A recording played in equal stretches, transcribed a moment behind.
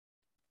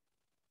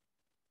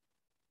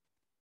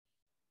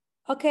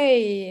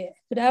Okay,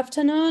 good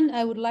afternoon.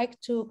 I would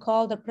like to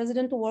call the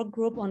President Work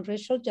Group on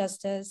Racial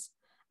Justice,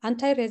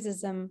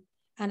 Anti-Racism,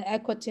 and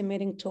Equity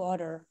meeting to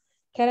order.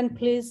 Karen,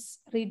 please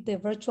read the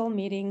virtual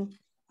meeting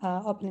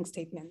opening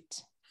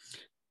statement.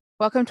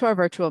 Welcome to our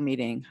virtual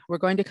meeting. We're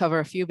going to cover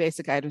a few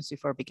basic items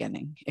before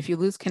beginning. If you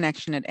lose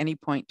connection at any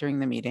point during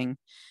the meeting,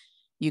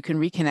 you can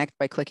reconnect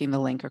by clicking the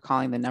link or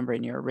calling the number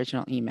in your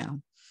original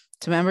email.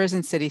 To members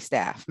and city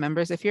staff,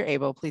 members, if you're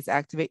able, please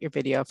activate your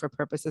video for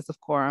purposes of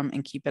quorum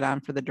and keep it on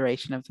for the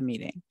duration of the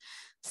meeting.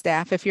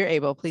 Staff, if you're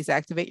able, please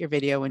activate your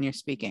video when you're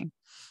speaking.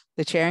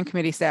 The chair and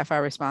committee staff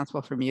are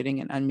responsible for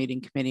muting and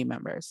unmuting committee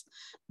members.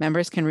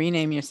 Members can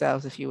rename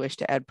yourselves if you wish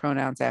to add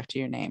pronouns after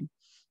your name.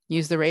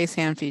 Use the raise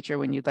hand feature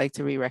when you'd like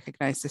to be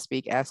recognized to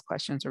speak, ask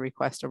questions, or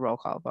request a roll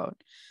call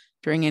vote.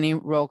 During any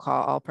roll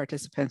call, all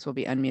participants will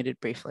be unmuted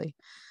briefly.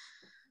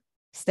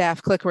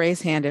 Staff, click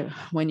raise hand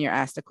when you're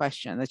asked a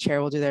question. The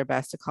chair will do their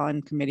best to call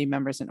in committee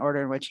members in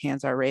order in which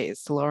hands are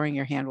raised. Lowering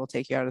your hand will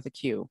take you out of the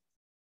queue.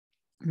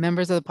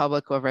 Members of the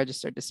public who have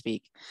registered to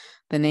speak,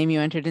 the name you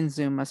entered in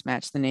Zoom must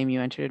match the name you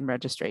entered in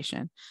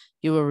registration.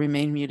 You will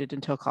remain muted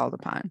until called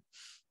upon.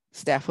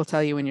 Staff will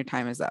tell you when your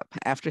time is up.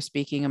 After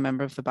speaking, a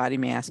member of the body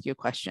may ask you a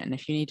question.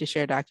 If you need to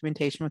share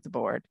documentation with the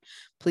board,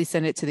 please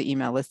send it to the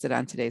email listed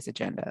on today's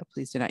agenda.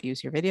 Please do not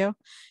use your video.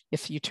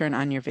 If you turn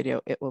on your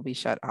video, it will be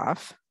shut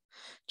off.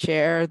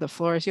 Chair, the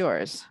floor is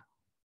yours.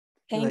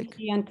 Thank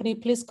you. And can you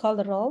please call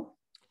the roll?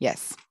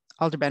 Yes.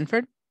 Alder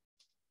Benford?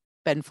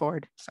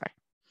 Benford, sorry.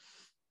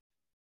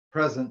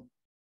 Present.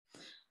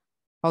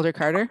 Alder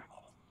Carter?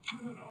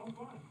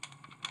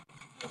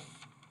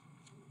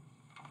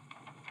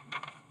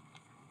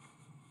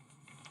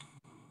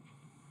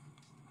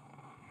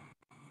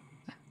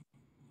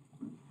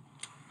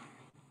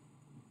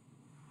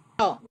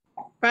 Oh,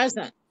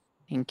 present.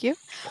 Thank you.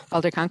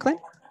 Alder Conklin?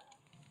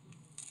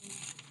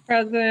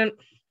 Present.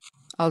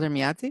 Alder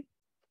Miazzi?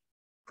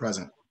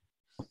 Present.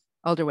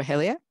 Alder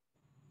Wahelia?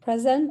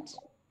 Present.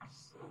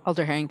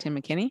 Alder Harrington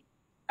McKinney?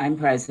 I'm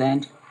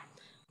present.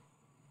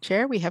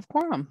 Chair, we have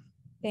quorum.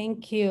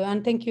 Thank you.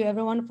 And thank you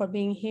everyone for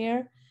being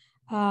here.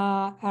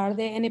 Are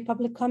there any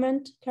public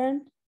comment,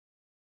 Karen?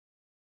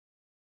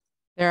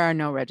 There are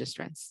no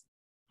registrants.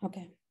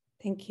 Okay,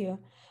 thank you.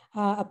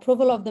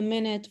 Approval of the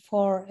minute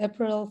for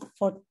April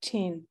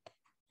 14th.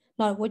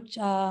 No, which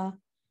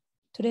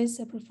today's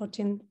April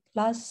 14th.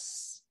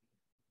 Last,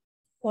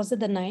 was it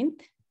the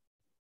 9th?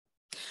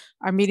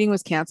 Our meeting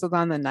was canceled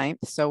on the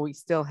 9th, so we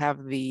still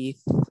have the,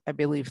 I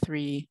believe,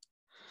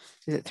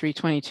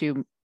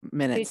 322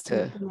 minutes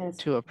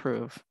to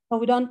approve. Oh,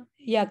 we don't,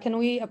 yeah, can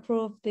we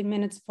approve the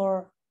minutes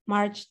for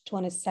March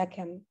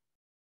 22nd?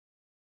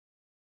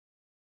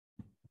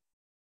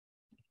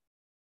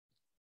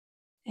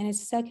 Any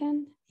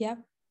second? Yep.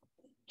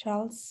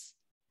 Charles?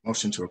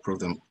 Motion to approve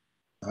the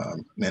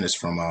minutes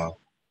from the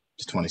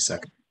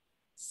 22nd.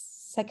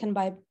 Second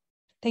by,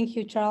 thank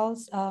you,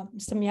 Charles.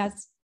 Mr.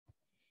 Miaz,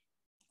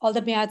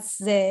 Alder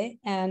Miazze,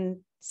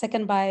 and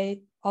second by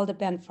Alder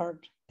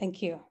Benford.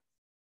 Thank you.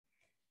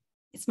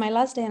 It's my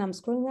last day and I'm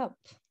screwing up,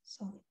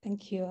 so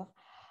thank you.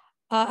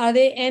 Are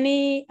there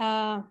any, may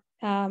I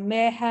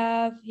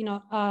have,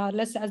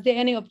 is there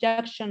any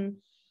objection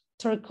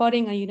to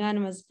recording a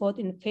unanimous vote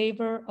in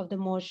favor of the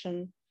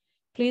motion?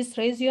 Please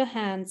raise your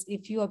hands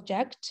if you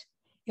object.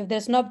 If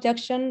there's no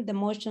objection, the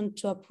motion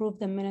to approve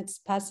the minutes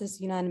passes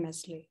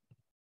unanimously.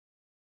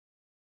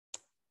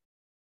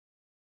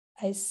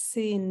 I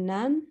see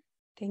none.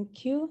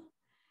 Thank you.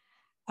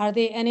 Are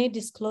there any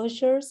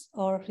disclosures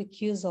or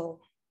recusal?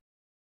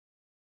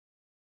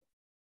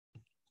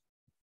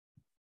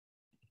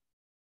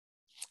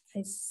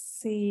 I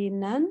see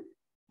none.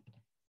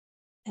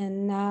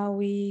 And now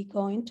we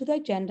go into the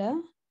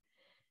agenda.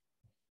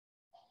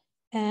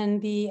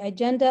 And the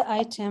agenda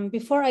item,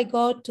 before I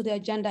go to the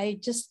agenda, I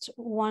just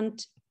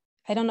want,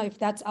 I don't know if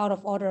that's out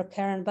of order,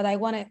 Karen, but I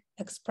want to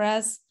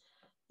express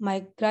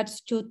my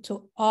gratitude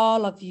to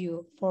all of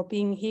you for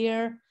being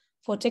here,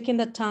 for taking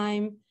the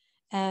time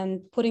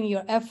and putting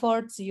your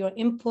efforts, your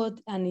input,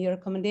 and your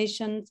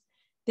recommendations.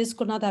 This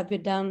could not have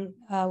been done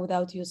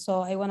without you. So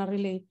I want to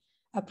really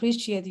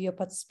appreciate your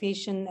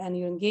participation and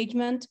your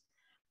engagement.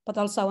 But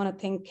also I want to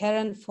thank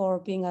Karen for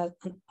being an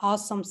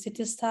awesome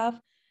city staff,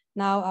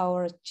 now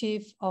our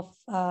chief of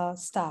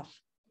staff.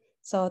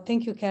 So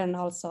thank you, Karen,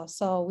 also.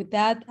 So with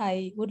that,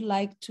 I would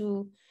like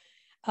to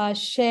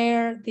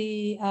share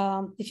the,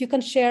 if you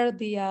can share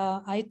the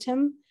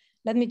item,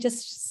 let me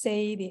just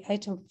say the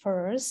item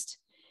first.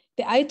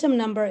 The item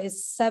number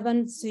is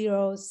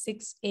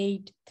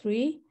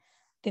 70683,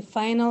 the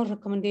final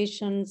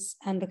recommendations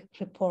and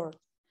report.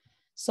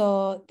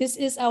 So this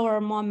is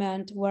our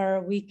moment where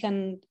we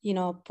can,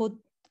 put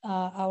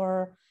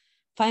our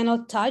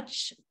final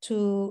touch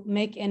to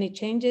make any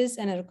changes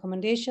and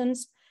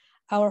recommendations.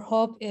 Our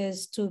hope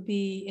is to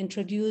be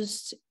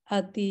introduced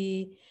at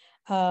the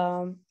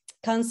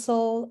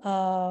council,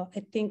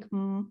 I think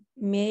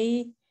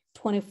May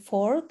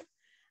 24th.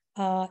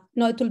 No,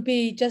 it will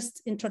be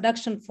just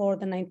introduction for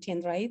the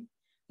 19th, right?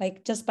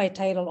 Like just by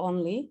title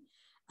only.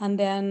 and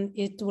then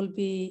it will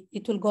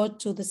go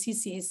to the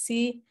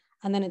CCAC,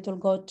 and then it will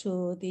go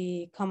to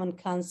the Common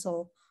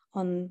Council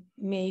on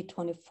May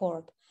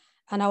 24th.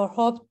 And our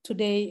hope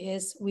today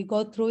is we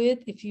go through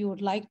it if you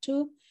would like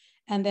to,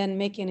 and then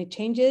make any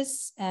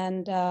changes,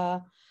 and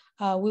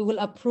we will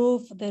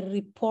approve the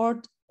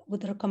report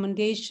with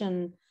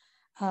recommendation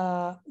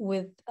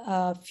with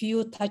a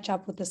few touch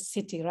up with the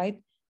city,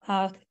 right?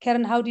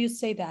 Karen, how do you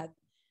say that?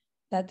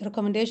 That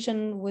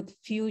recommendation with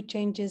few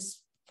changes?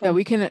 Yeah,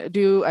 we can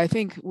do, I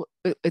think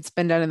it's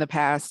been done in the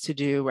past to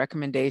do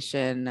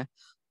recommendation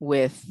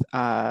with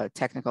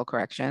technical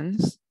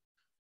corrections.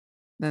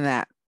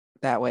 Then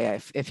that way,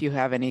 if you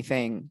have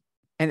anything,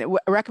 and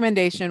a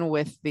recommendation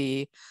with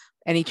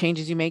any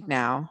changes you make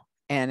now,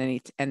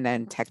 and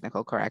then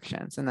technical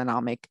corrections, and then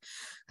I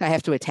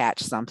have to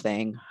attach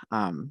something,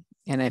 and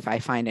if I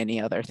find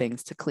any other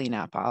things to clean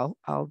up,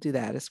 I'll do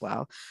that as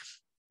well.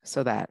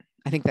 So that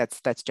I think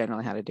that's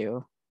generally how to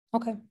do.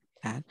 Okay.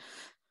 That.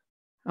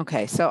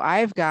 Okay, so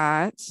I'm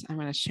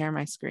going to share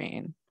my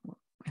screen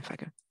if I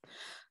could.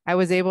 I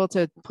was able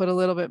to put a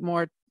little bit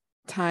more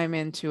time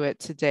into it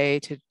today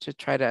to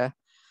try to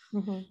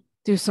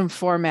do some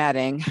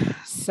formatting.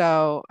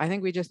 So I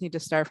think we just need to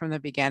start from the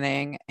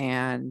beginning.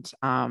 And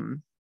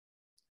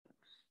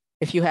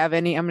if you have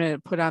any, I'm going to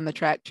put on the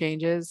track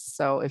changes.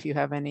 So if you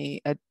have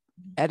any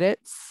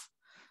edits,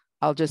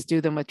 I'll just do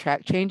them with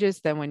track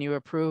changes. Then when you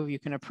approve, you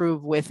can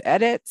approve with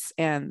edits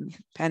and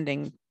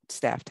pending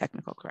staff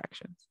technical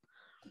corrections.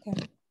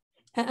 Okay.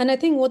 And I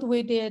think what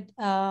we did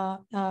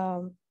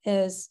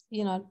is,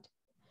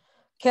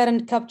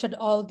 Karen captured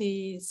all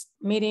these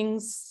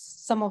meetings,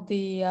 some of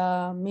the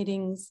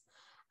meetings,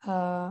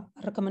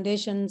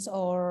 recommendations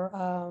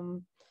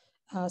or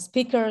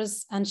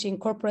speakers, and she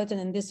incorporated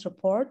in this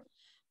report.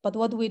 But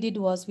what we did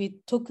was we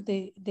took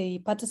the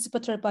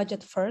participatory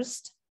budget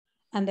first,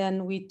 and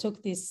then we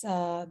took this,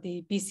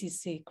 the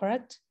BCC,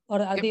 correct?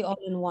 Or are they all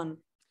in one?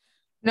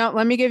 No,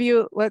 let me give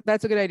you,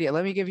 that's a good idea.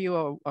 Let me give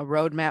you a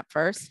roadmap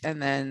first, and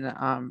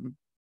then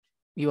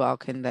you all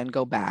can then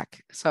go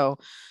back. So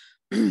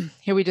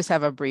here we just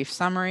have a brief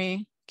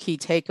summary, key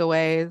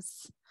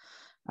takeaways,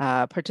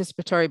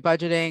 participatory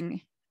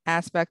budgeting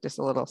aspect, just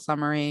a little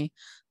summary,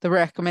 the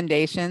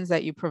recommendations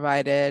that you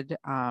provided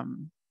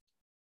when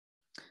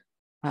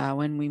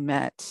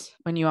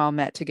you all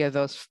met to give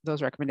those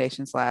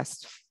recommendations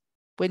last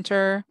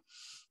winter,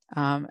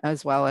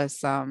 as well as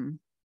some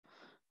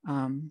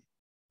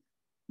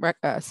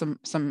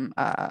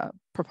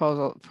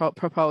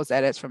proposed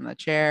edits from the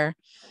chair.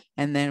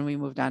 And then we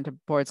moved on to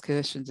boards,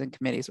 commissions, and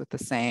committees with the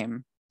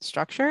same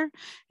structure.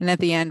 And at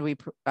the end,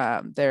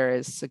 there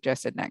is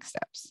suggested next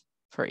steps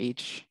for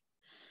each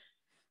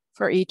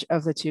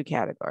of the two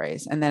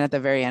categories. And then at the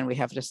very end, we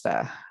have just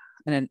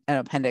an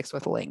appendix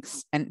with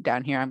links. And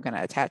down here, I'm going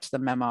to attach the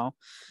memo.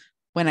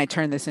 When I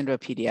turn this into a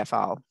PDF,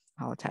 I'll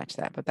attach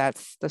that. But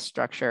that's the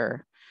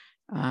structure.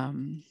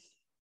 And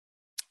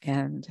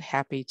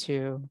happy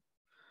to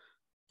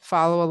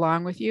follow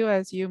along with you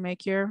as you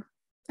make your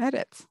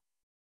edits.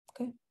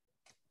 Okay.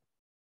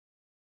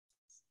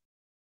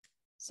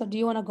 So do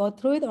you want to go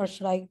through it, or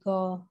should I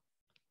go?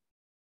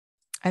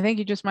 I think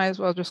you just might as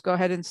well just go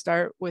ahead and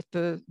start with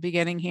the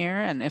beginning here.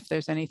 And if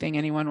there's anything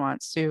anyone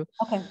wants to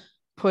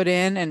put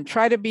in, and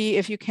try to be,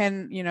 if you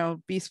can,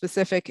 be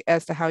specific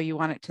as to how you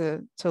want it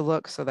to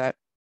look, so that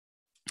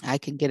I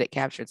can get it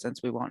captured,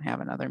 since we won't have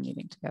another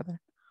meeting together.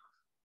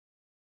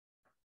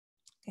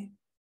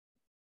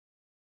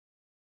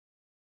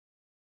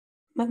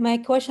 My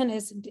question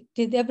is,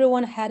 did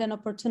everyone had an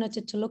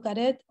opportunity to look at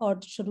it, or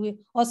should we?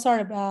 Oh,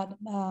 sorry,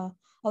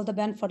 Alder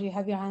Benford, you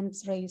have your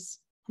hands raised.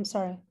 I'm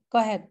sorry. Go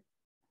ahead.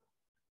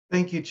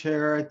 Thank you,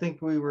 Chair. I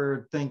think we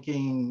were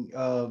thinking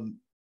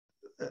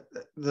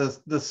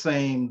the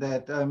same,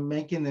 that I'm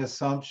making the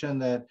assumption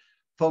that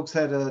folks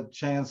had a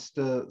chance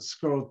to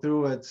scroll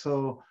through it.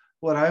 So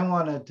what I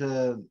wanted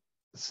to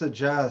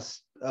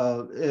suggest,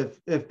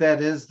 if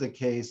that is the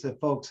case, if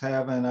folks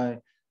haven't, I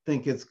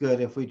think it's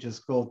good if we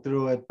just go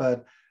through it.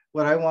 But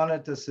what I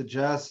wanted to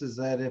suggest is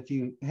that if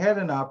you had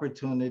an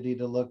opportunity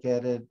to look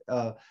at it,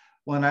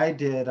 when I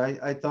did,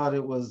 I thought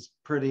it was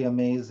pretty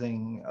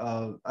amazing.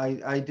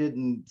 I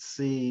didn't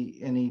see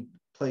any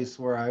place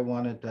where I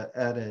wanted to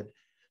edit.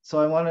 So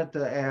I wanted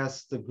to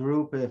ask the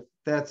group, if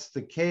that's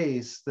the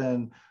case,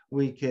 then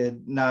we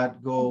could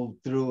not go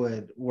through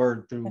it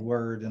word through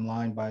word and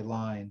line by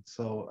line.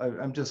 So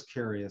I'm just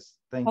curious.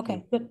 Thank you.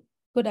 Okay,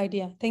 good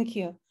idea. Thank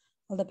you,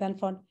 Alder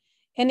Benford.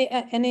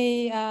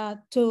 Any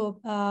to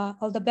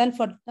Alder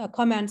Benford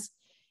comments?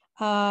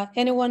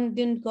 Anyone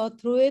didn't go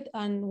through it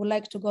and would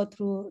like to go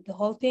through the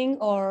whole thing,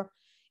 or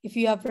if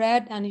you have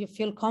read and you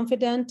feel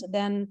confident,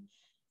 then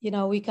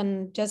we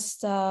can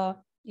just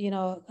call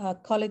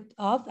it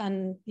off,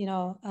 and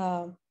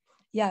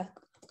yeah,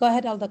 go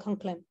ahead, Alder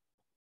Conklin.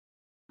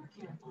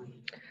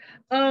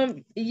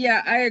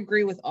 Yeah, I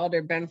agree with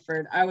Alder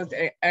Benford. I was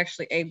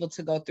actually able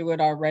to go through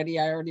it already.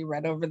 I already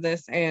read over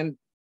this, and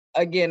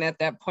again, at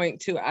that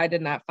point too, I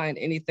did not find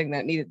anything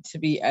that needed to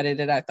be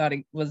edited. I thought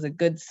it was a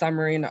good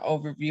summary and an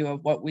overview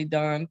of what we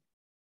done.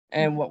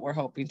 and what we're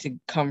hoping to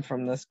come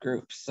from this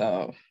group.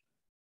 So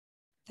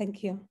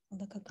thank you.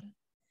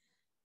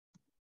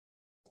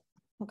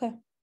 Okay.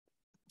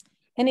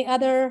 Any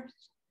other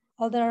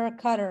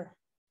Carter?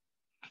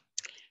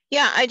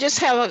 Yeah, I just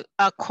have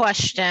a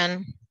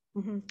question.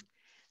 Mm-hmm.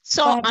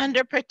 So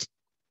under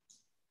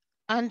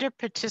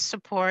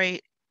participatory,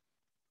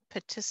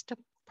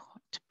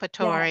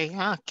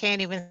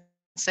 can't even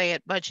say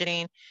it,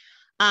 budgeting.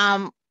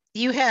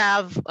 You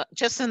have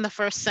just in the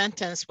first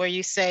sentence where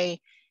you say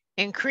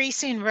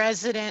increasing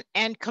resident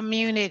and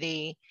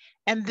community,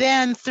 and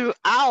then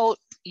throughout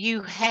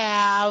you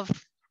have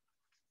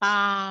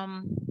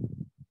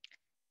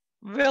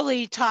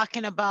really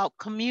talking about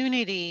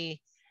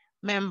community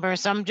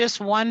members. I'm just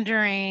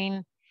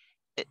wondering,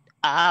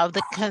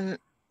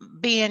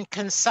 being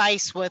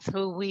concise with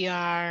who we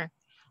are.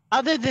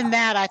 Other than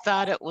that, I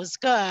thought it was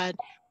good,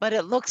 but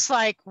it looks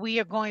like we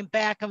are going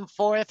back and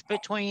forth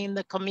between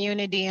the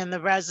community and the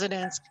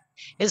residents.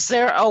 Is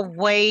there a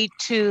way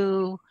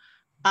to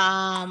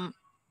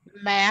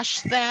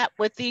mash that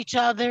with each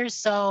other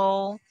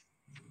so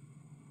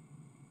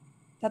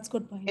that's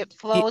good point. It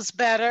flows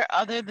better?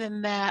 Other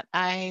than that,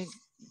 I'm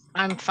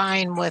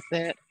fine with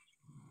it.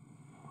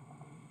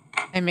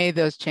 I made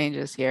those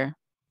changes here.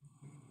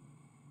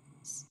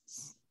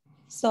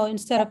 So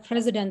instead of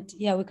president,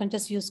 yeah, we can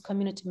just use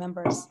community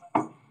members.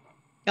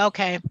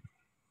 Okay.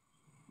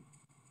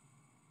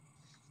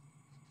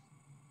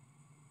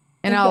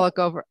 And I'll look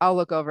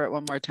over it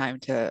one more time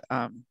to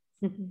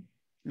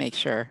make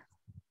sure.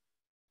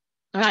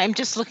 I'm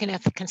just looking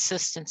at the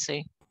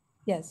consistency.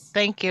 Yes.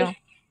 Thank you.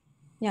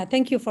 Yeah,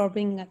 thank you for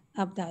bringing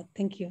up that.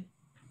 Thank you.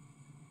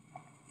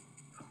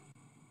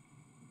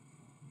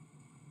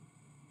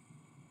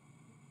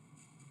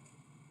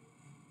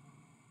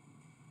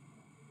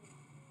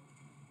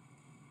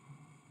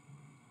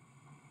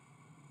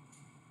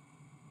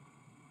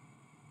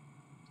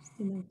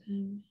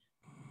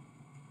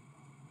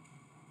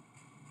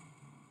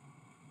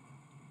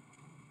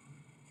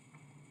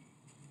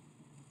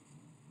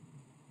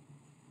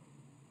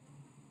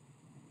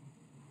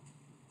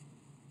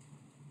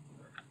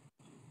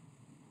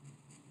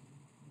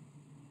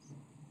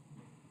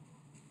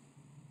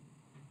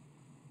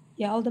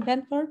 Yeah, Alder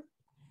Benford.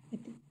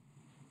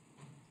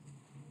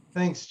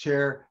 Thanks,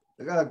 Chair.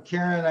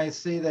 Karen, I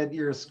see that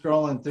you're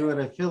scrolling through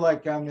it. I feel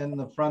like I'm in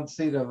the front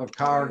seat of a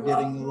car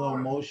getting a little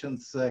motion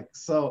sick.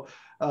 So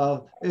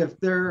if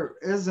there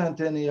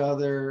isn't any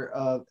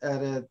other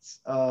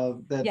edits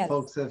that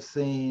folks have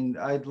seen,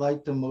 I'd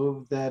like to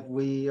move that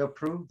we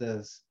approve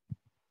this.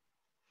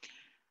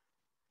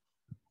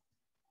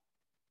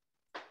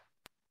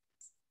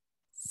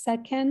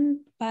 Second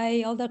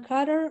by Alder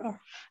Carter? Or?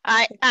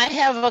 I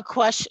have a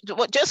question.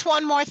 Just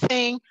one more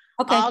thing.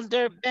 Okay.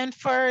 Alder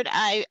Benford,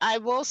 I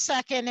will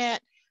second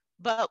it,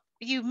 but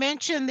you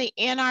mentioned the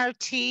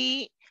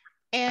NRT,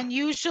 and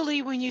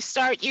usually when you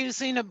start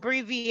using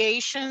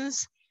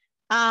abbreviations,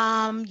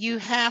 you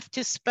have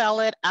to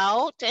spell it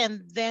out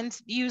and then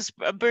use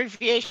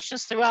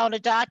abbreviations throughout a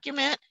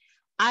document.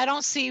 I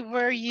don't see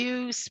where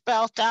you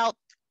spelt out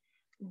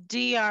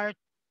DRT.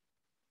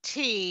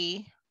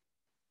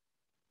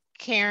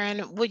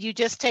 Karen, would you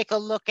just take a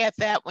look at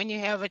that when you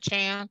have a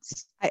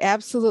chance? I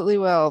absolutely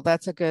will.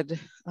 That's a good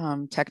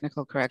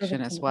technical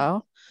correction as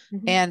well.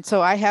 And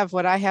so I have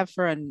what I have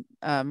for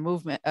a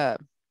movement, a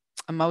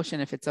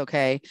motion, if it's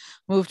okay.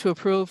 Move to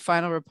approve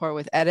final report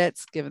with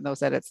edits, given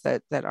those edits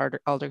that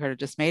Alder Carter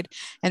just made,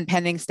 and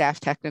pending staff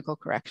technical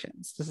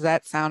corrections. Does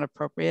that sound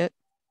appropriate?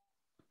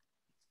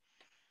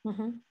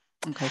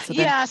 Okay, so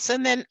then, yes,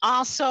 and then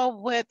also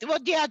with, well,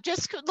 yeah,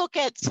 just look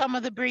at some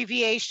of the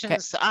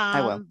abbreviations. Okay,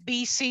 I will.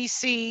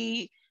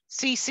 BCC,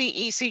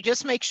 CCEC,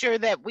 just make sure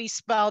that we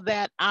spell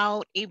that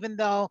out, even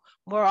though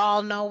we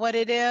all know what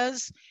it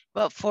is,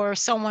 but for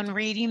someone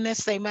reading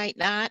this, they might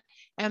not.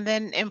 And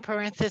then in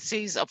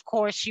parentheses, of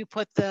course, you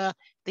put the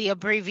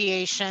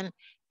abbreviation,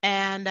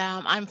 and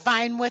I'm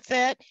fine with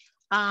it.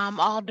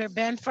 Alder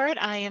Benford,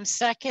 I am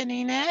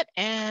seconding it,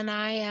 and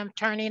I am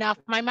turning off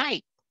my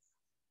mic.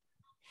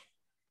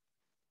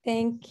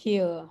 Thank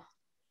you.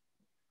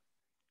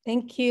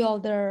 Thank you,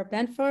 Alder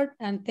Benford,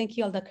 and thank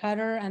you, Alder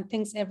Carter, and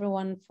thanks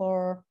everyone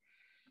for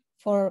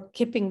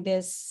keeping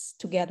this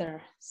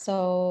together.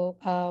 So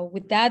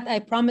with that, I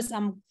promise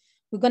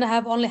we're gonna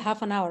have only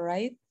half an hour,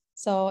 right?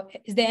 So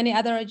is there any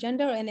other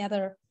agenda or any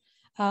other,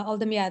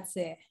 Alder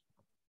Miadze?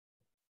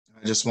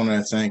 I just want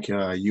to thank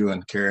you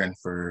and Karen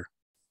for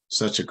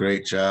such a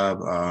great job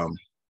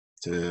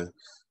to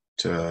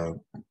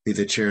be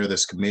the chair of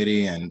this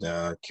committee, and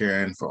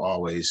Karen for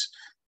always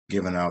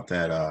giving out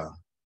that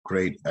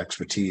great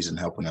expertise and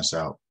helping us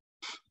out.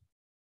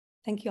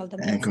 Thank you, Alder.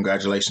 And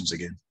congratulations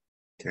again,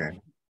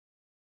 Karen.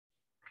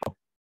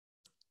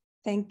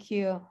 Thank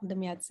you, Alder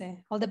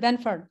Miadze. Alder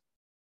Benford.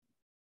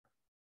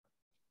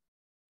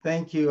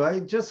 Thank you.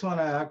 I just want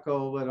to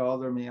echo what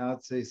Alder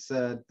Miadze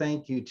said.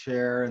 Thank you,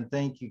 Chair, and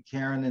thank you,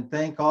 Karen, and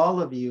thank all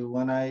of you.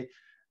 When I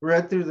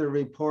read through the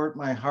report,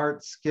 my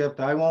heart skipped.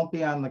 I won't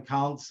be on the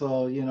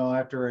council,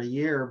 after a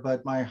year,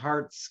 but my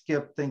heart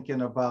skipped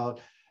thinking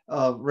about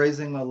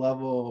raising the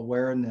level of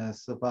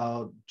awareness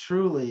about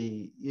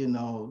truly,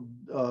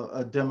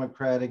 a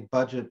democratic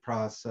budget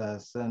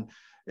process. And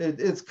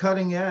it's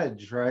cutting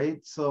edge,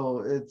 right? So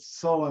it's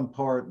so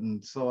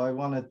important. So I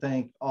want to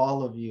thank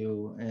all of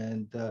you,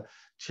 and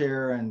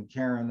Chair and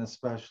Karen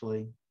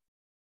especially.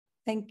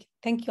 Thank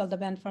you, Alder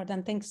Benford,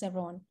 and thanks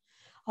everyone.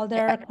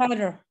 Alder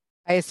Carter.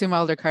 I assume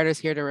Alder Carter's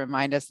here to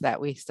remind us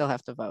that we still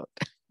have to vote.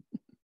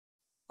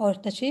 Oh,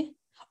 does she?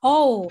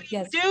 Oh,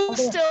 yes. We do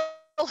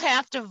still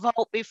have to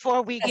vote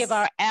before we give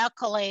our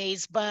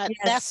accolades, but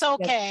that's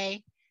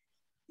okay.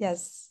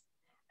 Yes.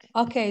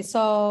 Okay,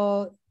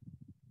 so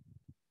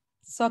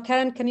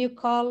Karen, can you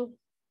call,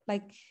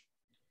 like?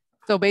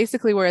 So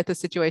basically we're at the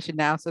situation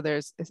now. So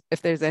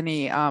if there's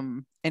any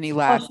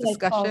last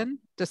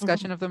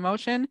discussion of the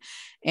motion,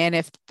 and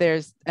if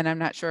there's, and I'm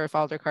not sure if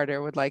Alder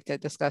Carter would like to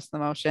discuss the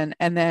motion,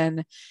 and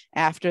then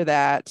after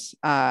that,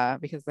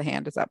 because the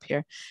hand is up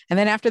here, and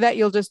then after that,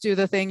 you'll just do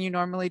the thing you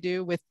normally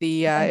do with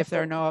the, if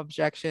there are no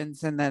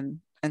objections, and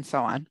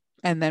so on.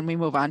 And then we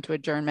move on to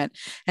adjournment.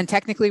 And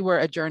technically we're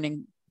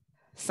adjourning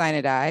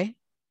sine die,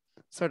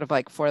 sort of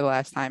like for the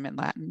last time in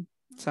Latin.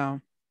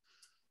 So.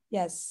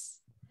 Yes.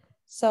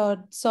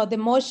 So the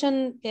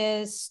motion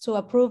is to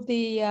approve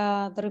the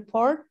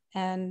report,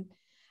 and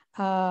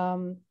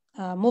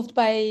moved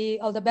by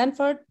Alder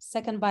Benford,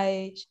 second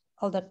by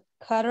Alder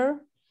Carter.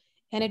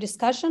 Any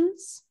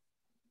discussions?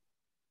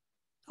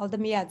 Alder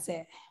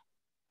Miadze.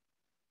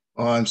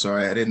 Oh, I'm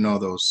sorry. I didn't know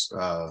those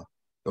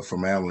the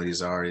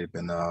formalities already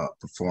been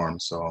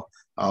performed. So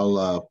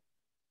I'll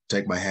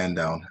take my hand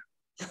down.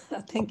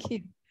 Thank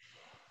you.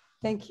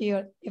 Thank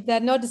you. If there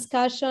are no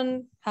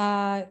discussion,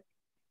 can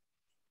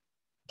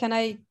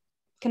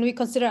we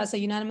consider as a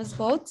unanimous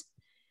vote?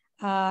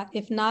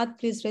 If not,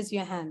 please raise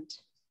your hand.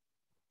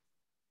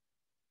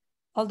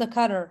 Alder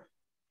Carter.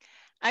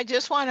 I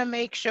just want to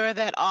make sure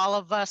that all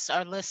of us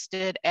are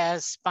listed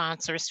as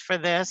sponsors for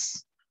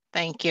this.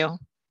 Thank you.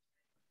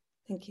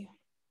 Thank you.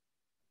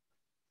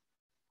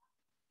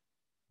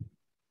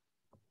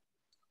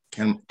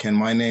 Can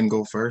my name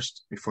go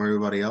first before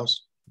everybody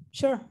else?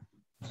 Sure.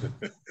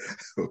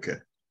 Okay.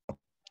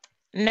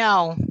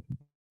 No.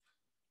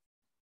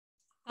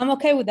 I'm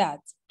okay with that.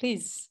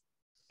 Please,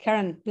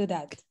 Karen, do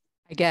that.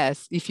 I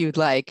guess if you'd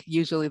like,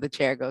 usually the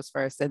chair goes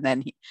first, and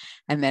then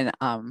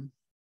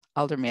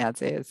Alder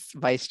Miadze is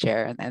vice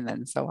chair, and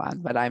then so on.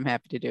 But I'm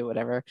happy to do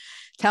whatever.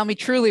 Tell me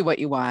truly what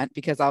you want,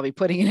 because I'll be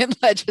putting it in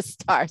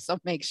Legistar. So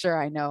make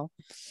sure I know.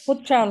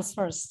 Put Charles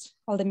first.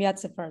 Alder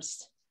Miadze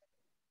first.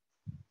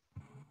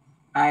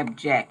 I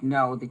object.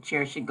 No, the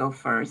chair should go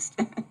first.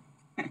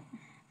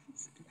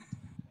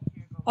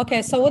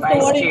 Okay, so what's the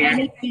wording we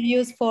need to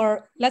use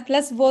for,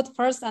 let's vote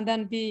first, and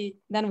then we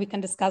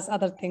can discuss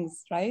other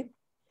things, right?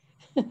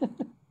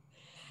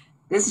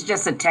 This is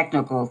just a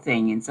technical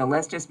thing, and so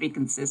let's just be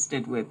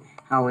consistent with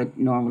how it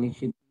normally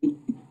should be.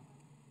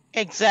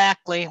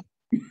 Exactly.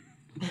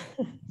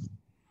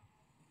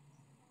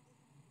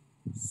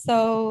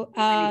 So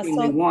anything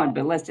we want,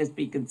 but let's just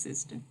be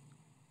consistent.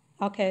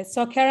 Okay,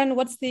 so Karen,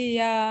 what's the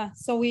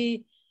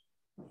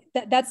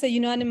that's a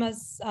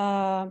unanimous.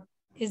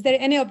 Is there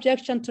any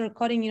objection to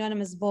recording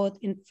unanimous vote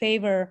in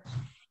favor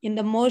in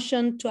the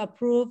motion to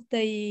approve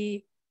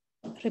the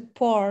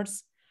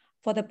reports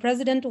for the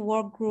President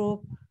Work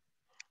Group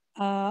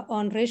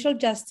on racial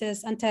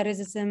justice,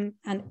 anti-racism,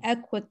 and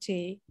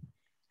equity?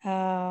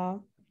 Let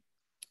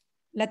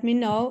me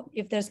know.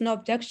 If there's no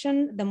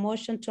objection, the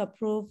motion to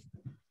approve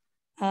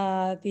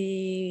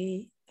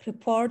the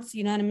reports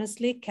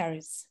unanimously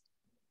carries.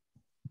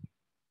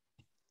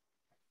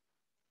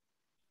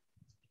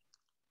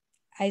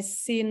 I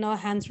see no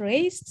hands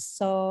raised,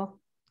 so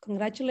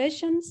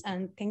congratulations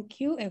and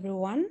thank you,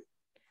 everyone.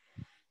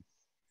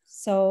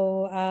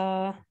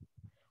 So,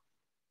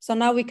 so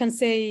now we can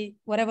say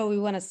whatever we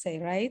want to say,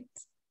 right?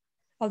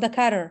 Alder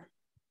Carter.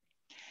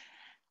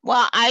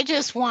 Well, I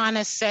just want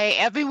to say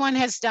everyone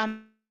has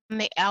done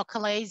the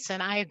accolades,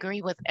 and I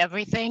agree with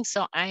everything,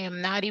 so I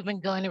am not even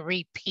going to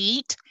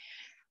repeat,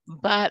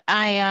 but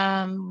I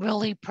am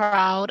really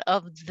proud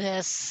of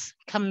this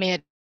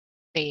committee.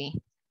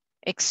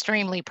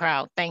 Extremely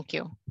proud. Thank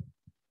you.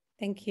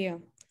 Thank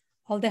you.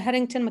 Alder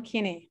Harrington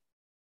McKinney.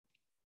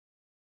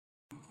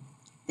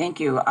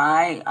 Thank you.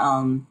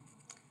 I'm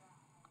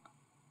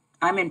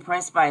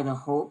impressed by the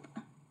hope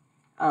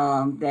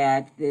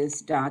that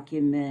this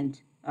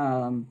document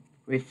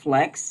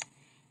reflects.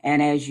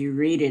 And as you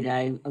read it,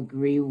 I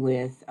agree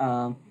with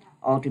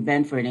Alder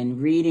Benford. In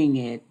reading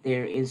it,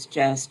 there is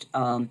just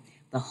the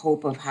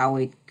hope of how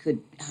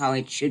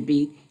it should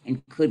be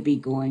and could be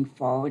going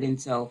forward. And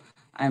so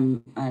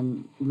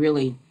I'm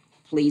really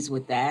pleased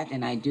with that,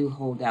 and I do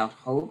hold out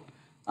hope.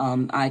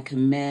 I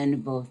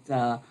commend both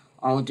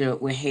Alder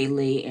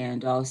Wehaley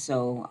and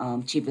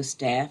also Chief of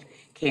Staff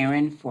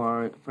Karen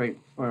for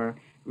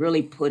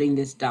really putting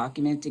this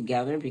document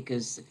together,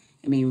 because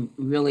I mean,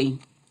 really,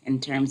 in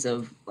terms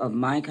of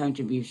my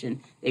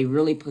contribution, they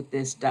really put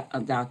this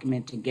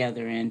document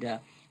together, and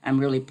I'm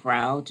really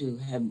proud to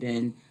have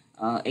been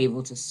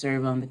able to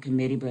serve on the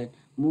committee. But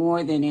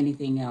more than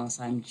anything else,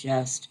 I'm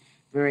just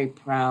very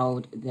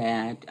proud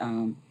that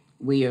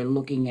we are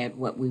looking at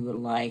what we would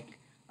like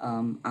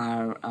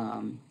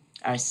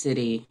our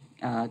city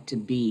to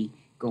be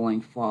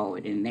going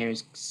forward. And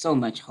there's so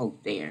much hope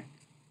there,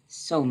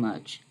 so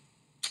much.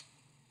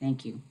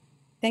 Thank you.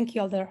 Thank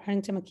you, Alder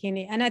Harrington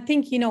McKinney. And I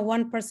think, you know,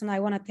 one person I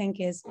want to thank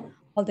is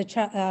Alder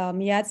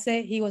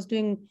Miyadze. He was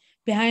doing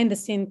behind the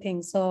scene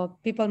things. So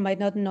people might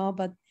not know,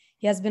 but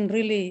he has been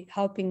really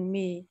helping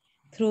me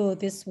through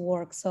this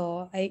work.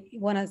 So I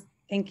want to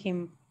thank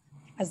him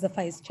as the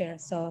vice chair.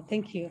 So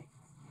thank you.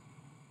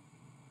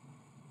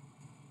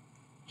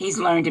 He's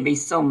learned to be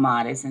so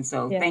modest. And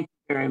so thank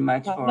you very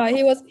much for. No,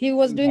 he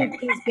was doing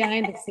things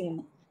behind the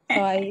scene. So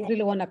I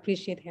really want to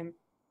appreciate him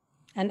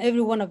and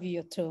every one of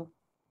you too.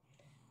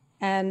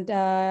 And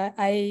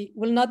I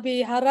will not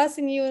be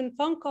harassing you in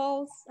phone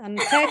calls and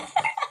texts.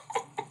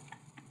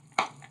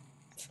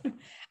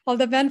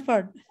 Alder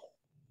Benford.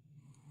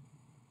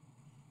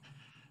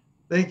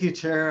 Thank you,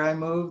 Chair. I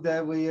move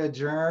that we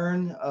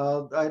adjourn.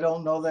 I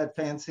don't know that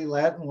fancy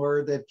Latin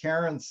word that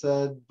Karen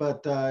said,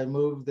 but I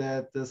move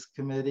that this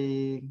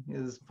committee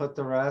is put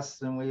to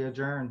rest and we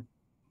adjourn.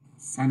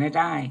 Senate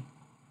aye.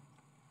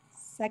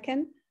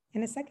 Second,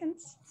 any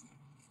seconds?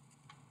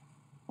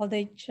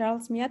 Alder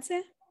Charles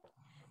Miyadze?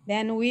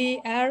 Then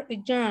we are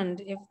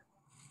adjourned if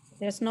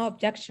there's no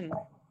objection.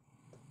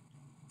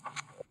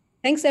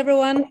 Thanks,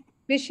 everyone.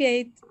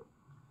 Appreciate